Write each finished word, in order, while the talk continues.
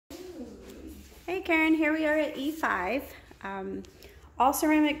Hey Karen, here we are at E5. All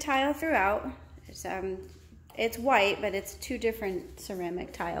ceramic tile throughout. It's white, but it's two different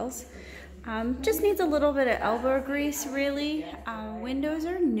ceramic tiles. Just needs a little bit of elbow grease, really. Windows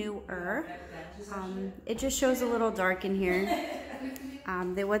are newer. It just shows a little dark in here.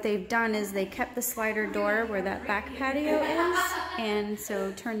 What they've done is they kept the slider door where that back patio is, and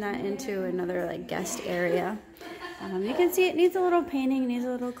so turned that into another like guest area. You can see it needs a little painting, needs a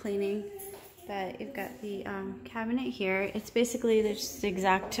little cleaning. But you've got the cabinet here. It's basically the just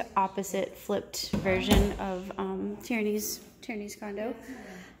exact opposite flipped version of Tierney's condo.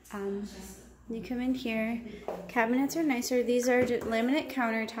 You come in here. Cabinets are nicer. These are laminate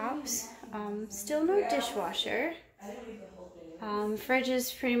countertops. Still no dishwasher. Fridge is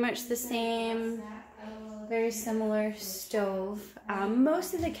pretty much the same. Very similar stove.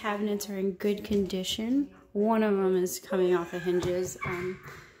 Most of the cabinets are in good condition. One of them is coming off the hinges.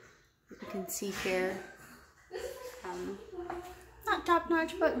 You can see here, not top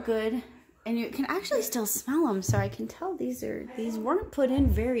notch, but good. And you can actually still smell them, so I can tell these weren't put in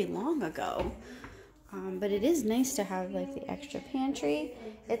very long ago. But it is nice to have like the extra pantry.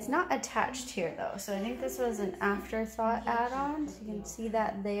 It's not attached here though, so I think this was an afterthought add-on. So you can see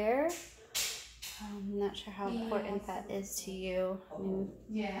that there. I'm not sure how important that is to you. I mean,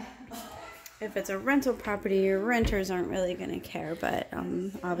 yeah. If it's a rental property, your renters aren't really going to care, but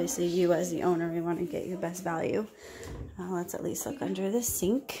obviously you as the owner, we want to get you the best value. Let's at least look under the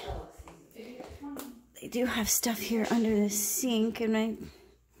sink. They do have stuff here under the sink, and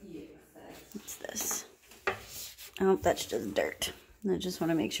what's this? Oh, that's just dirt. I just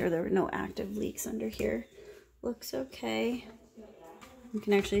want to make sure there were no active leaks under here. Looks okay. You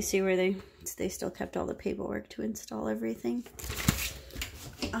can actually see where they still kept all the paperwork to install everything.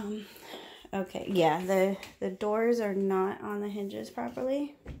 Okay, yeah, the doors are not on the hinges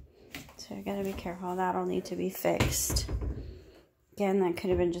properly, so I gotta be careful. That'll need to be fixed. Again, that could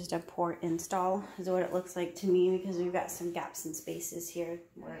have been just a poor install, is what it looks like to me, because we've got some gaps and spaces here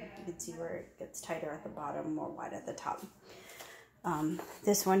where you can see where it gets tighter at the bottom, more wide at the top.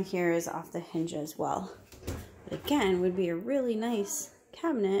 This one here is off the hinge as well. But again, would be a really nice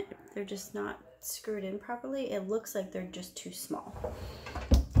cabinet. They're just not screwed in properly. It looks like they're just too small.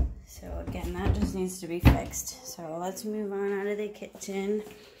 So again, that just needs to be fixed. So let's move on out of the kitchen.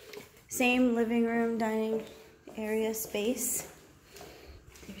 Same living room, dining area space.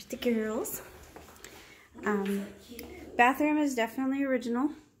 There's the girls. Bathroom is definitely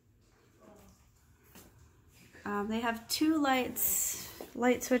original. They have two light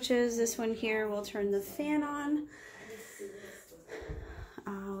switches. This one here will turn the fan on,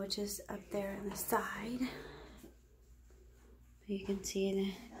 which is up there on the side. You can see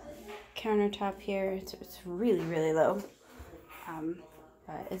the countertop here. It's really, really low,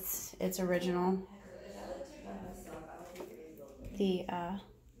 but it's original. There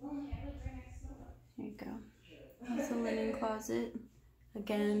you go. That's the linen closet.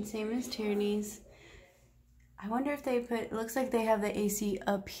 Again, same as Tierney's. I wonder if they it looks like they have the AC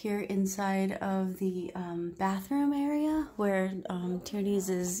up here inside of the bathroom area, where Tierney's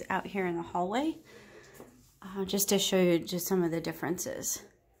is out here in the hallway. Just to show you just some of the differences.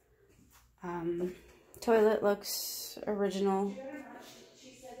 Toilet looks original.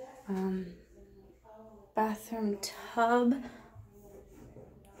 Bathroom tub.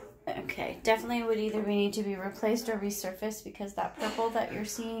 Okay, definitely would either need to be replaced or resurfaced, because that purple that you're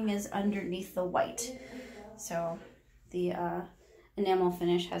seeing is underneath the white. So the enamel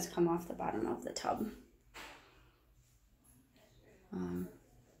finish has come off the bottom of the tub.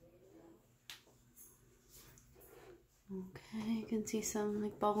 Okay, you can see some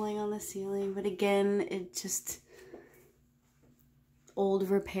like bubbling on the ceiling, but again, it just old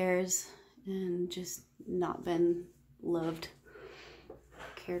repairs and just not been loved,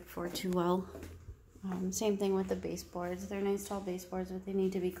 cared for too well. Same thing with the baseboards. They're nice tall baseboards, but they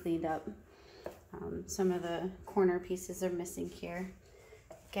need to be cleaned up. Some of the corner pieces are missing here.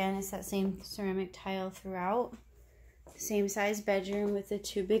 Again, it's that same ceramic tile throughout. Same size bedroom with the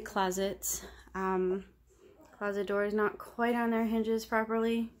two big closets. Closet door is not quite on their hinges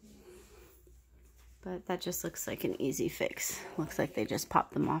properly, but that just looks like an easy fix. Looks like they just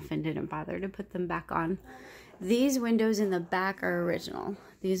popped them off and didn't bother to put them back on. These windows in the back are original.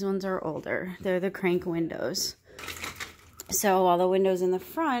 These ones are older. They're the crank windows. So while the windows in the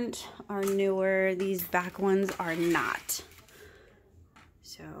front are newer, these back ones are not.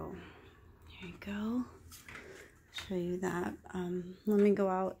 So here you go. Show you that. Let me go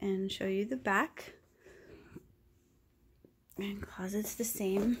out and show you the back. And closet's the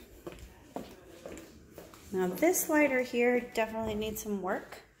same. Now this slider here definitely needs some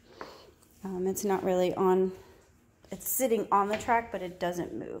work. It's not really on, it's sitting on the track, but it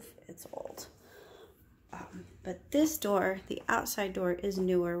doesn't move. It's old. But this door, the outside door, is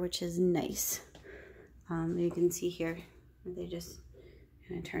newer, which is nice. You can see here, they just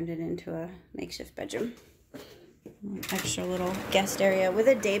kind of turned it into a makeshift bedroom. Extra little guest area with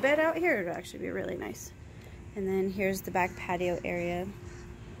a day bed out here. It would actually be really nice. And then here's the back patio area,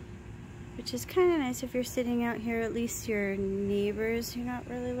 which is kind of nice if you're sitting out here. At least your neighbors you're not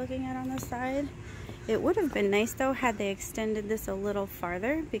really looking at on the side. It would have been nice though had they extended this a little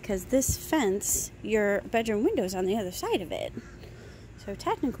farther, because this fence, your bedroom window's on the other side of it. So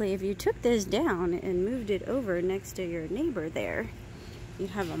technically, if you took this down and moved it over next to your neighbor there, you'd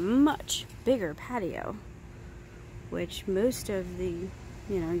have a much bigger patio, which most of the,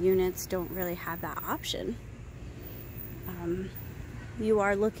 units don't really have that option. You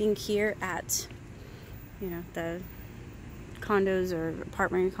are looking here at, the condos or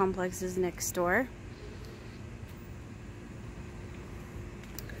apartment complexes next door.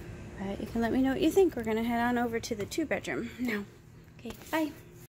 But you can let me know what you think. We're gonna head on over to the 2-bedroom now. Okay, bye.